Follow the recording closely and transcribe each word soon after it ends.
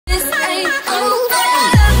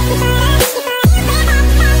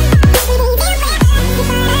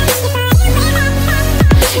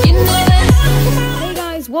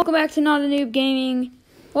welcome back to Not a Noob Gaming.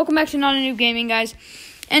 Welcome back to Not a Noob Gaming, guys.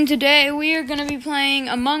 And today we are going to be playing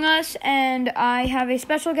Among Us, and I have a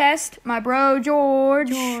special guest, my bro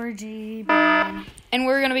Georgie. And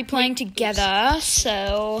we're going to be playing together,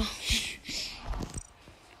 so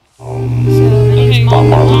the name's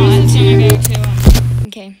Mom.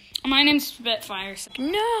 Okay. My name's Spitfire.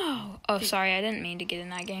 No. Oh, sorry, I didn't mean to get in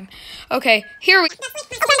that game. Okay, here we go.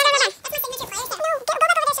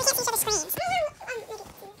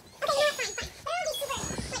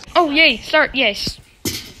 Oh, yay, start, yes.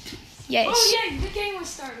 Yes. Oh, yay, the game was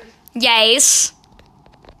started. Yes.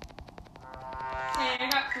 Hey, I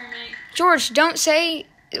got crewmate. George, don't say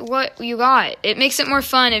what you got. It makes it more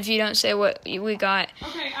fun if you don't say what we got.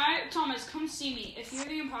 Okay, Thomas, come see me. If you're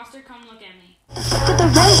the imposter, come look at me. But the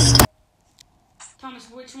rest.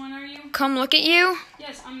 Thomas, which one are you? Come look at you?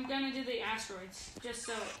 Yes, I'm gonna do the asteroids, just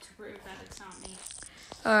so to prove that it's not me.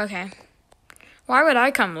 Okay. Why would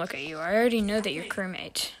I come look at you? I already know that you're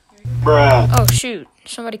crewmate. Bruh. Oh, shoot.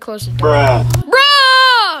 Somebody closed the door. Bruh.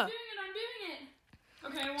 Bruh! I'm doing it.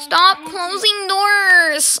 Okay, Stop closing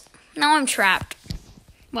doors! Now I'm trapped.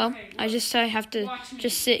 Well, Okay, I have to watch me.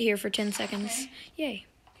 just sit here for 10 seconds. Okay. Yay.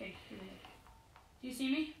 Okay, here we go. Do you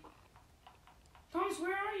see me? Thomas,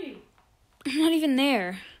 where are you? I'm not even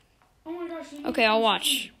there. Oh my gosh. Okay, I'll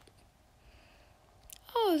watch.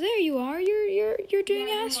 Oh, there you are. You're doing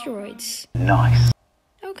Yeah, asteroids. Nice.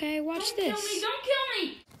 Okay, watch Don't this. kill me! Don't kill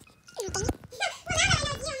me!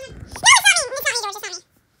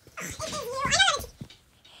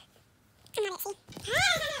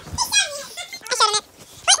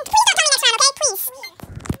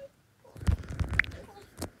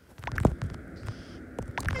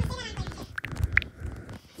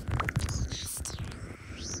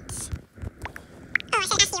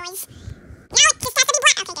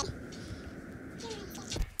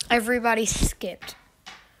 Everybody skipped.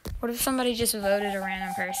 What if somebody just voted a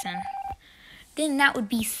random person? Then that would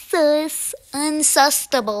be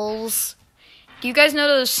unsustables. Do you guys know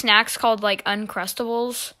those snacks called, like,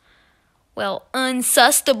 Uncrustables? Well,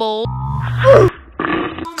 unsustables. Thomas, what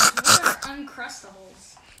are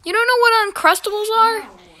Uncrustables? You don't know what Uncrustables are?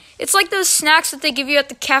 No. It's like those snacks that they give you at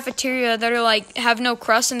the cafeteria that are, like, have no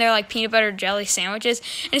crust and they're, like, peanut butter jelly sandwiches.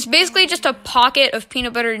 And it's basically just a pocket of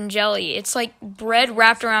peanut butter and jelly. It's, like, bread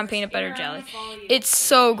wrapped around peanut butter jelly. It's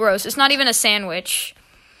so gross. It's not even a sandwich.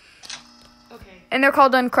 Okay. And they're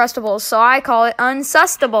called Uncrustables, so I call it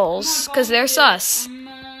Unsustables, because they're sus. I'm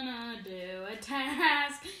gonna do a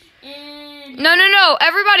task in... No.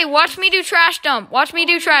 Everybody, watch me do trash dump. Watch me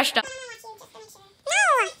do trash dump.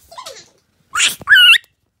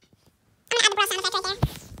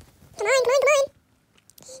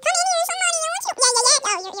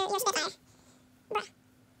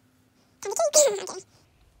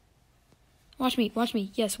 Watch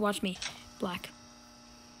me. Yes, watch me. Black.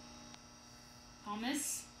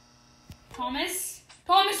 Thomas? Oh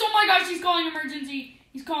my gosh, he's calling emergency.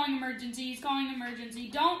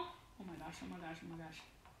 Don't. Oh my gosh.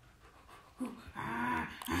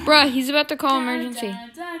 Bruh, he's about to call emergency.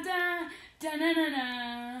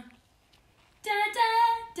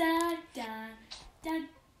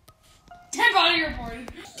 Dead body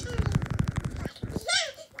reported.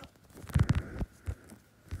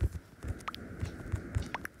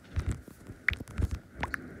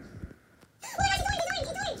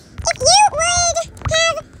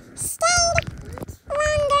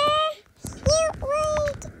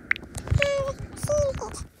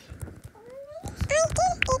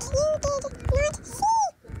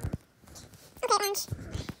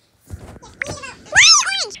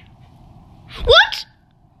 What?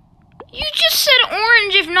 You just said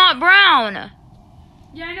orange if not brown.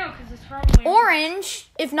 Yeah, I know, because it's probably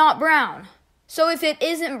Orange if not brown. So if it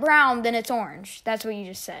isn't brown, then it's orange. That's what you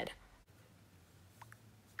just said.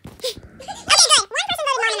 Okay, good. One person voted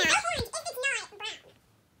Mom now. Orange if it's not brown.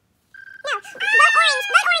 No, vote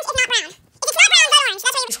orange if not brown. If it's not brown, vote orange.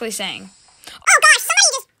 That's what you're Basically saying. Oh gosh, somebody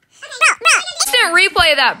just... Bro. Instant replay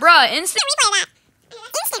that, bruh. Instant.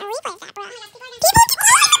 Instant replay of that, bro. People keep...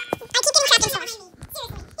 I keep getting trapped in stores.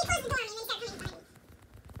 Seriously.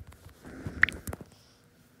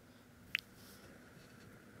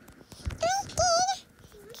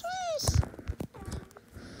 He closed the door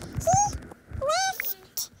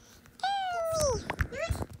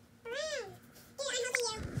and then started playing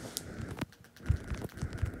behind me.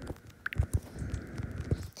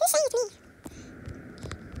 Who saved me?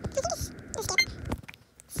 I think it's... Let's skip.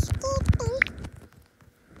 Skipping.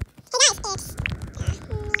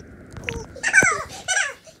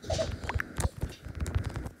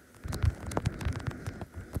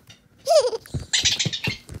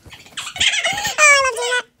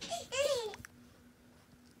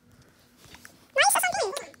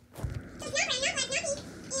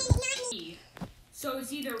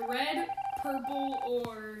 it's either red, purple,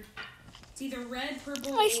 or it's either red,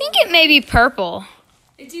 purple. I think it may be purple.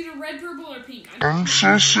 It's either red, purple, or pink. I'm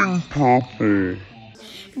guessing purple.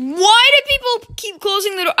 Why do people keep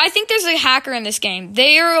closing the door? I think there's a hacker in this game.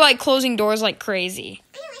 They are like closing doors like crazy.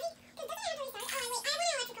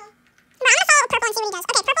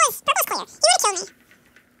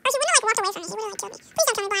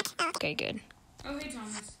 Okay, good. Oh, hey,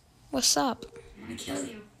 Thomas. What's up? I'm gonna kill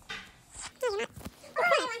you.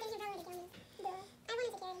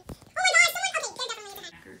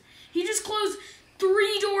 He just closed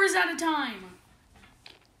 3 doors at a time.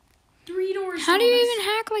 3 doors. How do you Thomas. even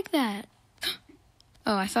hack like that?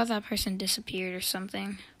 Oh, I thought that person disappeared or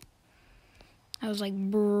something. I was like,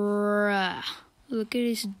 bruh, look at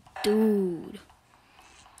this dude.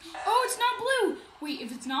 Oh, it's not blue. Wait,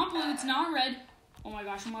 if it's not blue, it's not red. Oh my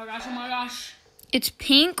gosh, oh my gosh, oh my gosh. It's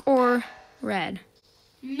pink or red?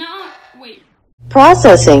 No, wait.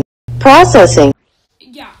 Processing. Processing.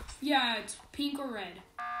 Yeah, it's pink or red.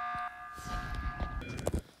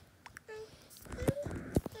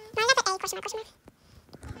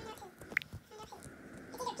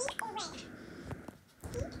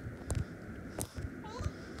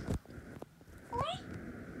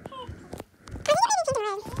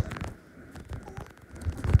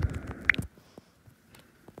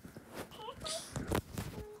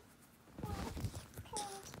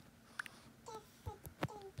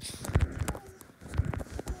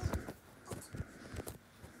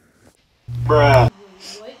 Bruh.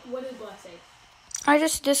 What did Bless say? I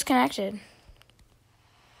just disconnected.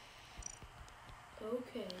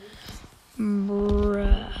 Okay.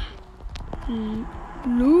 Bruh.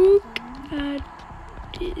 Look at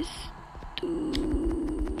this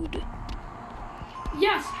dude.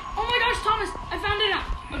 Yes! Oh my gosh, Thomas, I found it out.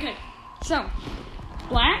 Okay, so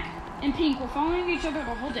black and pink were following each other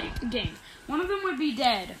the whole game. One of them would be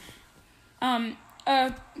dead.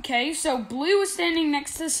 Okay, so blue was standing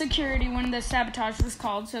next to security when the sabotage was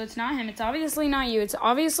called, so it's not him. It's obviously not you. It's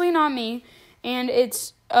obviously not me. And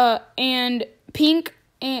it's, and pink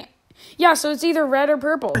and, yeah, so it's either red or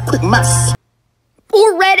purple.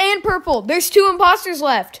 Or red and purple. There's 2 imposters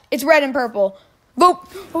left. It's red and purple. Vote.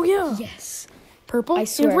 Oh, yeah. Yes. Purple I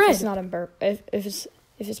swear and red. if it's not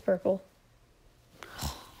if it's purple.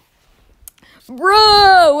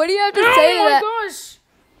 Bro, what do you have to say to Oh that? my gosh.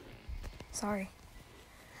 Sorry.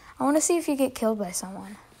 I want to see if you get killed by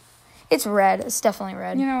someone. It's red. It's definitely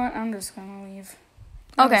red. You know what? I'm just gonna leave.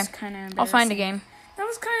 That Okay. was kinda embarrassing. I'll find a game. That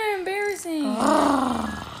was kind of embarrassing.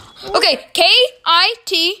 Okay,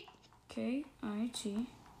 K-I-T K-I-T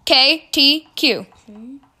K-T-Q.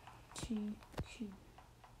 K-T-Q.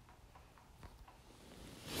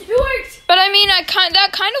 It worked! But I mean, that kind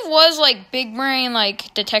of was like big brain,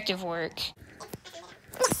 like detective work.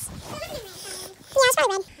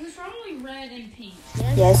 It was probably red and pink.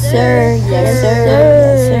 Yes, sir. Yes, sir.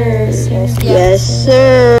 Yes, sir. Yes,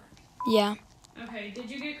 sir. Yeah. Okay, did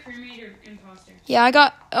you get crewmate or imposter? Yeah, I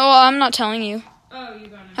got. Oh, I'm not telling you. Oh, you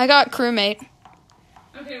got him. I got crewmate.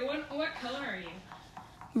 Okay, what color are you?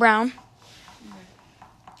 Brown.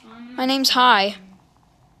 My name's Hi.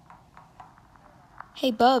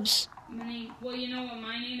 Hey, Bubs. Well, you know what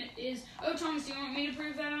my name is? Oh, Thomas, do you want me to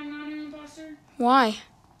prove that I'm not an imposter? Why?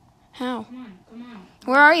 How? Come on.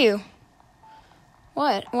 Where are you?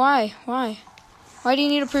 What? Why? Why do you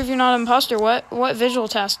need to prove you're not an imposter? What visual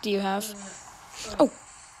task do you have? Oh. Wait,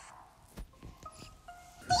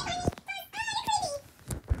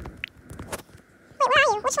 where are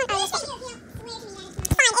you? Which one are you? Fine, it is me.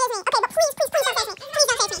 Okay, but please don't face me. Please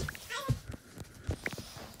don't face me.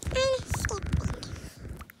 I'm skipping.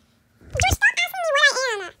 George, stop asking me where I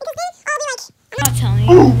am. Because then I'll be like, I'm not telling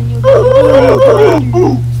you.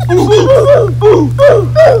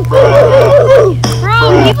 Bro,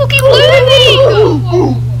 people keep leaving!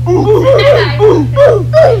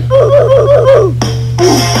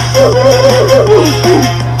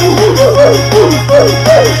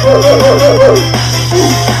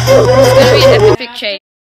 It's gonna be an epic chase.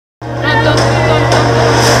 Dun, dun, dun, dun, dun.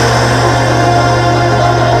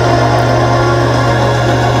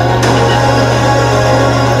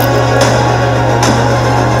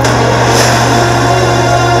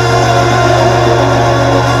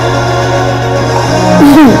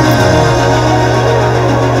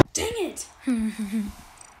 Dang it!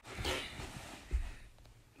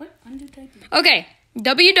 What? Undo typing. Okay,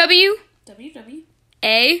 WW WW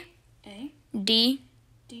A A D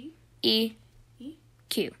D E E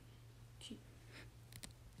Q. Q.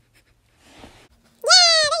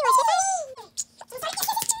 yeah,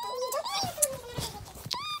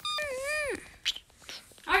 there you are,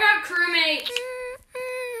 I got crewmate.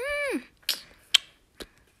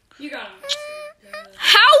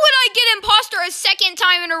 second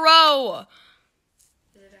time in a row.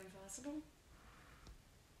 Is it impossible?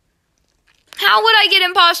 How would I get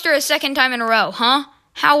imposter a second time in a row, huh?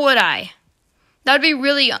 How would I? That would be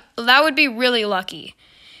really lucky.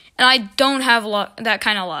 And I don't have that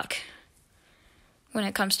kind of luck when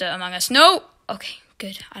it comes to Among Us. No. Okay,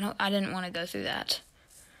 good. I didn't want to go through that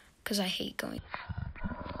cuz I hate going.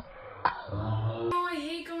 Oh, I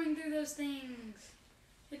hate going through those things.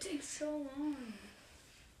 It takes so long.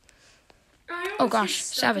 Oh gosh,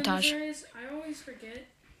 sabotage. I always forget.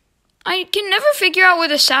 I can never figure out where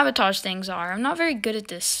the sabotage things are. I'm not very good at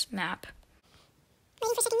this map.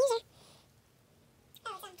 Waiting for second user.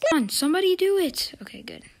 Come on, somebody do it. Okay,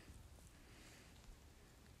 good.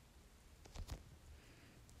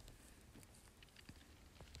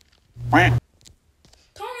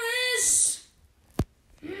 Thomas!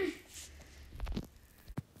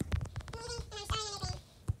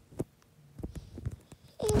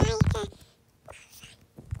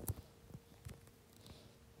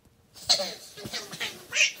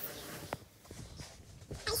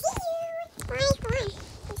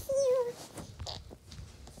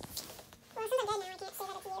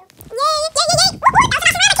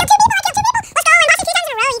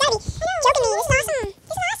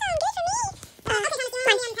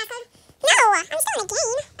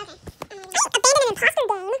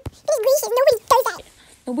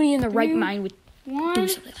 Nobody in the right mind would do 1,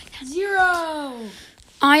 something like that. 0.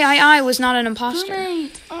 I was not an imposter.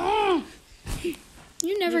 Crewmate. Oh.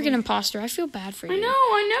 You never get imposter. I feel bad for you. I know,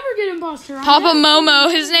 I never get imposter. Papa Momo.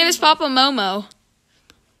 His name is Papa Momo.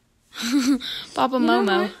 Papa You know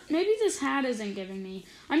Momo. what? Maybe this hat isn't giving me.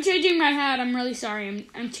 I'm changing my hat. I'm really sorry.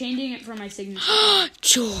 I'm changing it for my signature.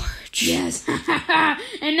 George. Yes.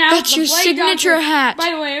 And now That's the your plague signature doctor. hat.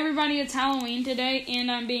 By the way, everybody, it's Halloween today, and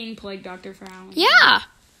I'm being plague doctor for Halloween. Yeah,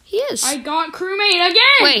 he is. I got crewmate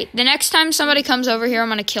again. Wait, the next time somebody comes over here, I'm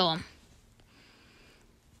going to kill him.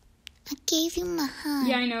 I gave you my heart.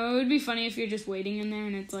 Yeah, I know. It would be funny if you're just waiting in there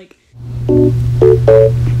and it's like.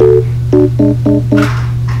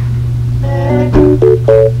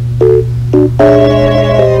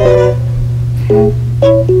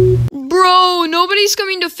 Bro, nobody's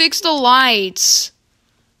coming to fix the lights.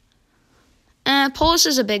 Polis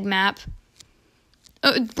is a big map.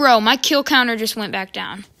 Bro, my kill counter just went back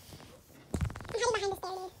down.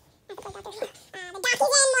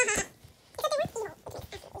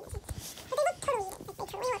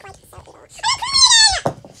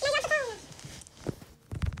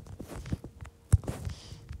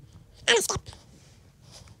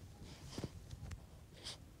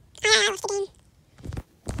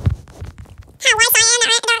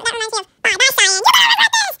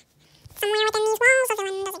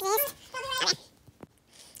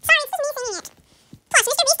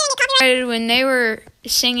 When they were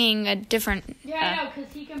singing a different. Yeah, I know,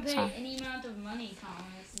 because he can pay any amount of money,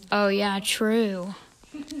 Thomas. Oh yeah, true.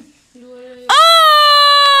 Literally.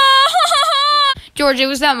 Oh! George, it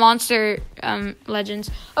was that Monster Legends.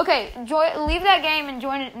 Okay, leave that game and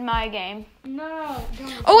join it in my game. No.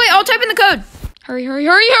 Don't. Oh wait, I'll type in the code. Hurry, hurry,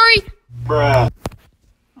 hurry, hurry! Bruh.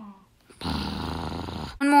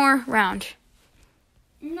 One more round.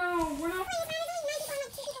 No, we're not.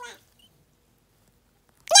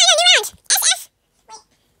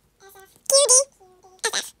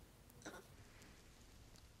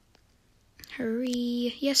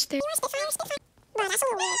 Hurry. Yes, there. Start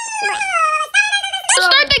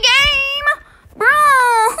Start the game! Bro!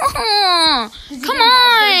 Come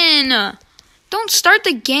on! Don't start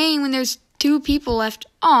the game when there's 2 people left.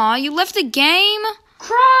 Aw, you left the game?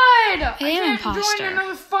 Cried! I am can't imposter. join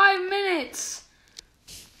another 5 minutes.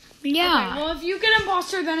 Yeah. Okay, well, if you get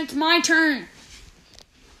imposter, then it's my turn.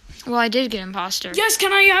 Well, I did get imposter. Yes,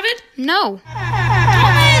 can I have it? No.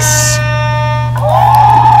 Thomas!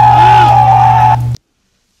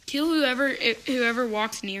 Kill whoever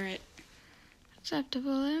walks near it.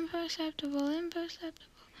 Acceptable, imperceptible, imperceptible.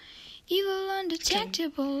 Evil,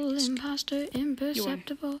 undetectable, imposter,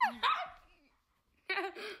 imperceptible.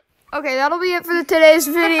 Okay, that'll be it for today's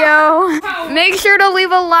video. Make sure to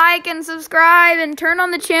leave a like and subscribe and turn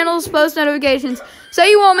on the channel's post notifications so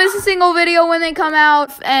you won't miss a single video when they come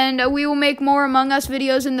out, and we will make more Among Us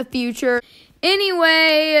videos in the future.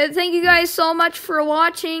 Anyway, thank you guys so much for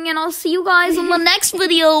watching, and I'll see you guys in the next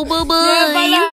video. Bye-bye. Yeah, bye.